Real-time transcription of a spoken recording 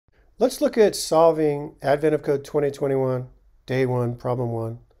Let's look at solving Advent of Code 2021, Day 1, Problem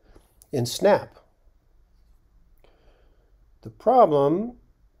 1 in Snap. The problem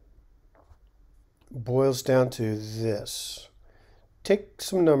boils down to this. Take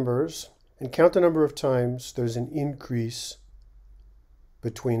some numbers and count the number of times there's an increase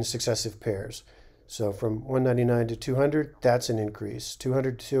between successive pairs. So from 199 to 200, that's an increase.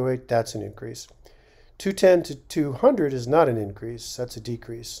 200 to 208, that's an increase. 210 to 200 is not an increase, that's a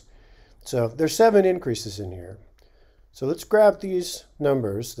decrease. So there's 7 increases in here. So let's grab these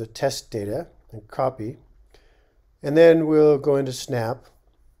numbers, the test data, and copy. And then we'll go into Snap.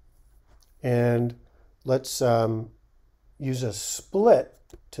 And let's use a split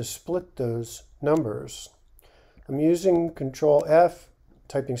to split those numbers. I'm using Control F,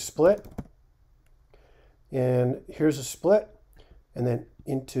 typing split. And here's a split. And then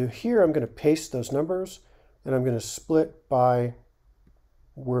into here, I'm going to paste those numbers. And I'm going to split by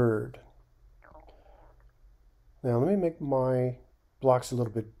word. Now let me make my blocks a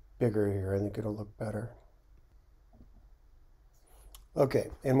little bit bigger here. I think it'll look better.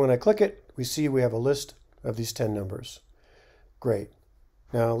 Okay, and when I click it, we see we have a list of these 10 numbers. Great.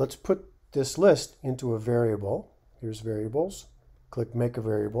 Now let's put this list into a variable. Here's variables. Click Make a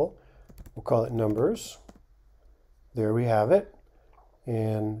Variable. We'll call it numbers. There we have it.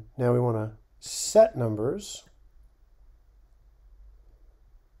 And now we want to set numbers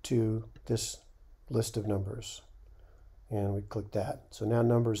to this list of numbers. And we click that. So now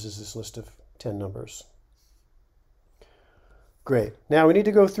numbers is this list of 10 numbers. Great. Now we need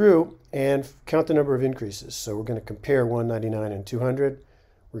to go through and count the number of increases. So we're going to compare 199 and 200.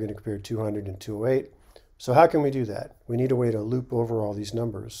 We're going to compare 200 and 208. So how can we do that? We need a way to loop over all these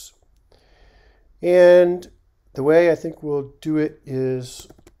numbers. And the way I think we'll do it is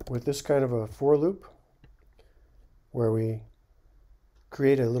with this kind of a for loop, where we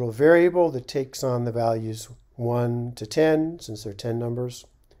create a little variable that takes on the values 1 to 10, since they're 10 numbers.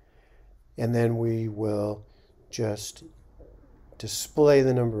 And then we will just display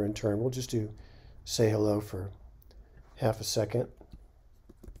the number in turn. We'll just do say hello for half a second.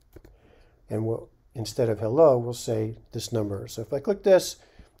 And we'll, instead of hello, we'll say this number. So if I click this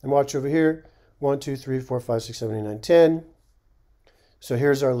and watch over here, 1, 2, 3, 4, 5, 6, 7, 8, 9, 10. So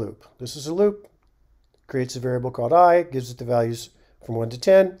here's our loop. This is a loop. Creates a variable called I, gives it the values from 1 to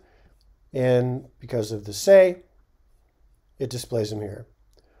 10. And because of the say, it displays them here.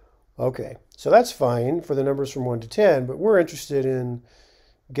 Okay, so that's fine for the numbers from 1 to 10, but we're interested in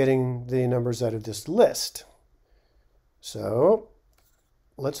getting the numbers out of this list. So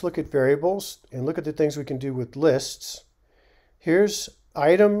let's look at variables and look at the things we can do with lists. Here's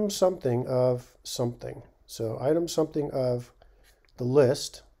item something of something. So item something of the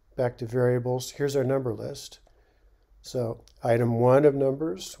list, back to variables. Here's our number list. So item 1 of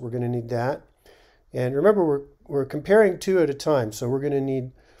numbers, we're going to need that. And remember, we're comparing 2 at a time. So we're going to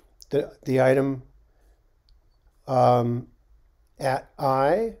need the item at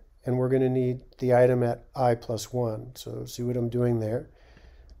I, and we're going to need the item at I plus 1. So see what I'm doing there.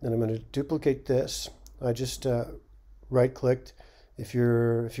 Then I'm going to duplicate this. I just right-clicked. If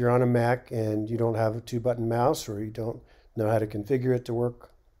you're on a Mac and you don't have a 2-button mouse, or you don't know how to configure it to work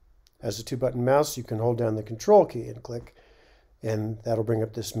as a 2-button mouse, you can hold down the Control key and click, and that'll bring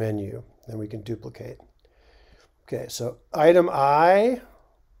up this menu. Then we can duplicate. Okay, so item I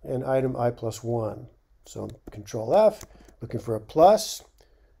and item I plus 1. So Control F, looking for a plus.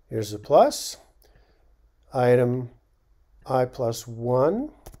 Here's a plus. Item I plus 1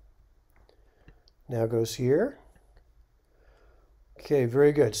 now goes here. Okay,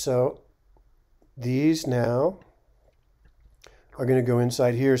 very good. So these now are going to go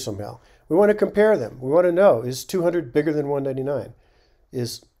inside here somehow. We want to compare them. We want to know, is 200 bigger than 199?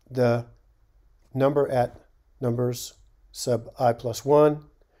 Is the number at numbers sub I plus 1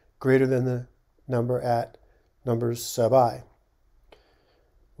 greater than the number at numbers sub I?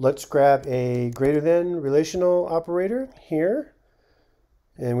 Let's grab a greater than relational operator here.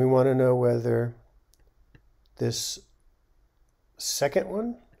 And we want to know whether this second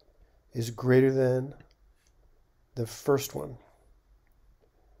one is greater than the first one.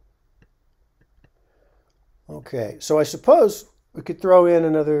 Okay, so I suppose we could throw in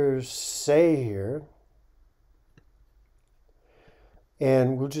another say here.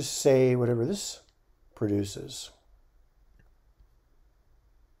 And we'll just say whatever this produces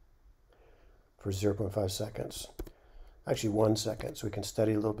for 0.5 seconds. Actually 1 second, so we can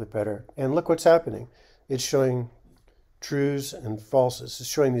study a little bit better. And look what's happening. It's showing trues and falses. It's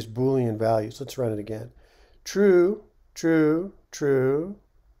showing these Boolean values. Let's run it again. True, true, true,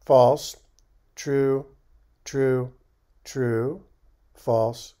 false, true, true, true,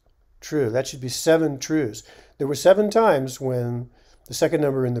 false, True. That should be 7 trues. There were 7 times when the second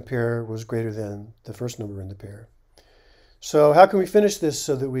number in the pair was greater than the first number in the pair. So how can we finish this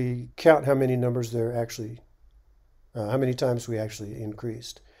so that we count how many numbers there actually, how many times we actually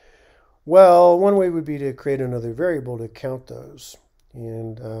increased? Well, one way would be to create another variable to count those.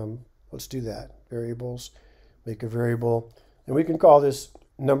 And let's do that. Variables, make a variable. And we can call this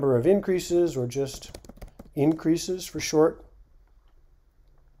number of increases or just increases for short.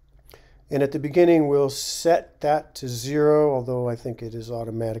 And at the beginning, we'll set that to 0, although I think it is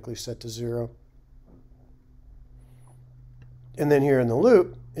automatically set to 0. And then here in the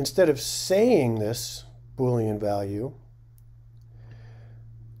loop, instead of saying this Boolean value,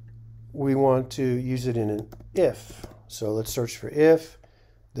 we want to use it in an if. So let's search for if.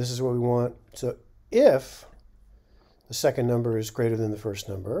 This is what we want. So if the second number is greater than the first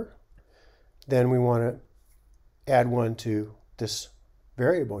number, then we want to add 1 to this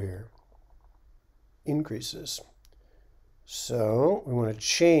variable here, increases. So we want to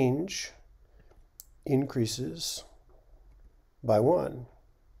change increases by 1.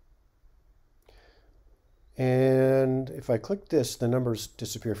 And if I click this, the numbers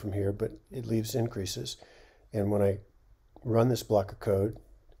disappear from here, but it leaves increases. And when I run this block of code,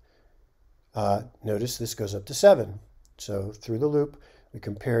 notice this goes up to 7. So through the loop, we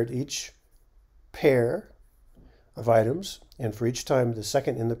compared each pair of items, and for each time the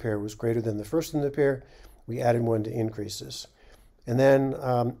second in the pair was greater than the first in the pair, we added 1 to increases. And then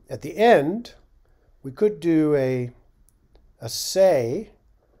at the end, we could do a say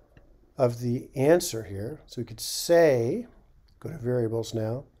of the answer here. So we could say, go to variables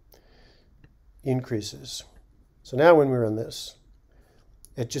now, increases. So now when we run this,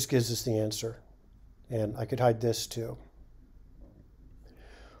 it just gives us the answer. And I could hide this too.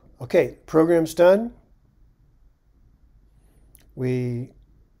 Okay, program's done. We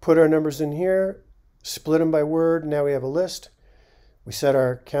put our numbers in here, split them by word. Now we have a list. We set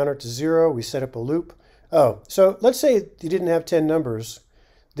our counter to 0. We set up a loop. Oh, so let's say you didn't have 10 numbers.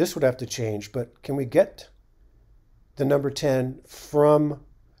 This would have to change, but can we get the number 10 from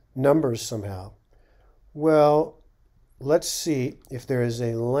numbers somehow? Well, let's see if there is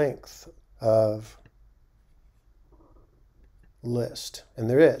a length of list, and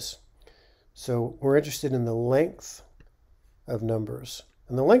there is. So we're interested in the length of numbers.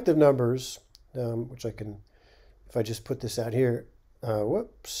 And the length of numbers, which I can, if I just put this out here,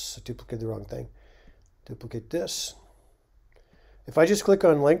 whoops, I duplicated the wrong thing. Duplicate this. If I just click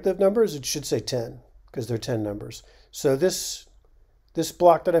on length of numbers, it should say 10 because they're 10 numbers. So this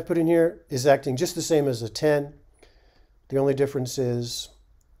block that I put in here is acting just the same as a 10. The only difference is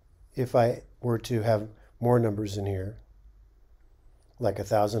if I were to have more numbers in here, like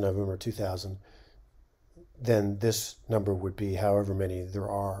 1,000 of them or 2,000, then this number would be however many there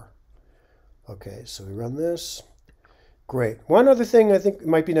are. Okay, so we run this. Great. One other thing I think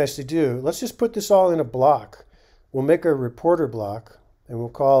might be nice to do, let's just put this all in a block. We'll make a reporter block, and we'll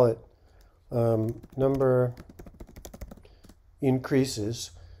call it number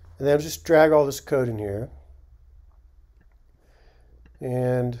increases. And then I'll just drag all this code in here.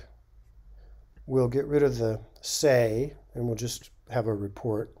 And we'll get rid of the say, and we'll just have a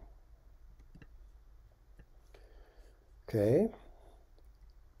report. Okay.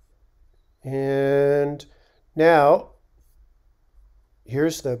 And now,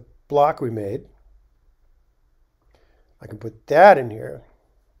 here's the block we made. I can put that in here.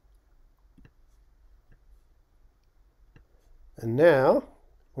 And now,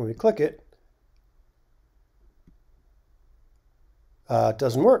 when we click it, it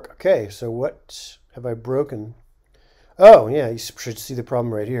doesn't work. Okay, so what have I broken? Oh, yeah, you should see the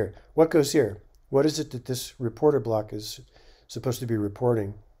problem right here. What goes here? What is it that this reporter block is supposed to be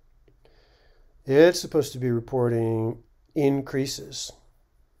reporting? It's supposed to be reporting increases.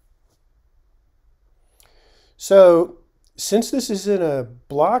 So since this is in a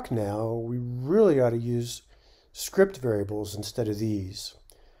block now, we really ought to use script variables instead of these.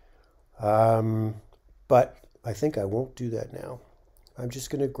 But I think I won't do that now. I'm just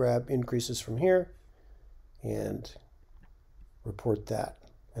going to grab increases from here and report that.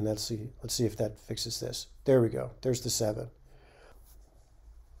 And let's see if that fixes this. There we go. There's the 7.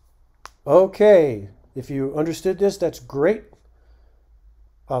 Okay, if you understood this, that's great.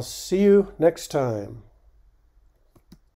 I'll see you next time.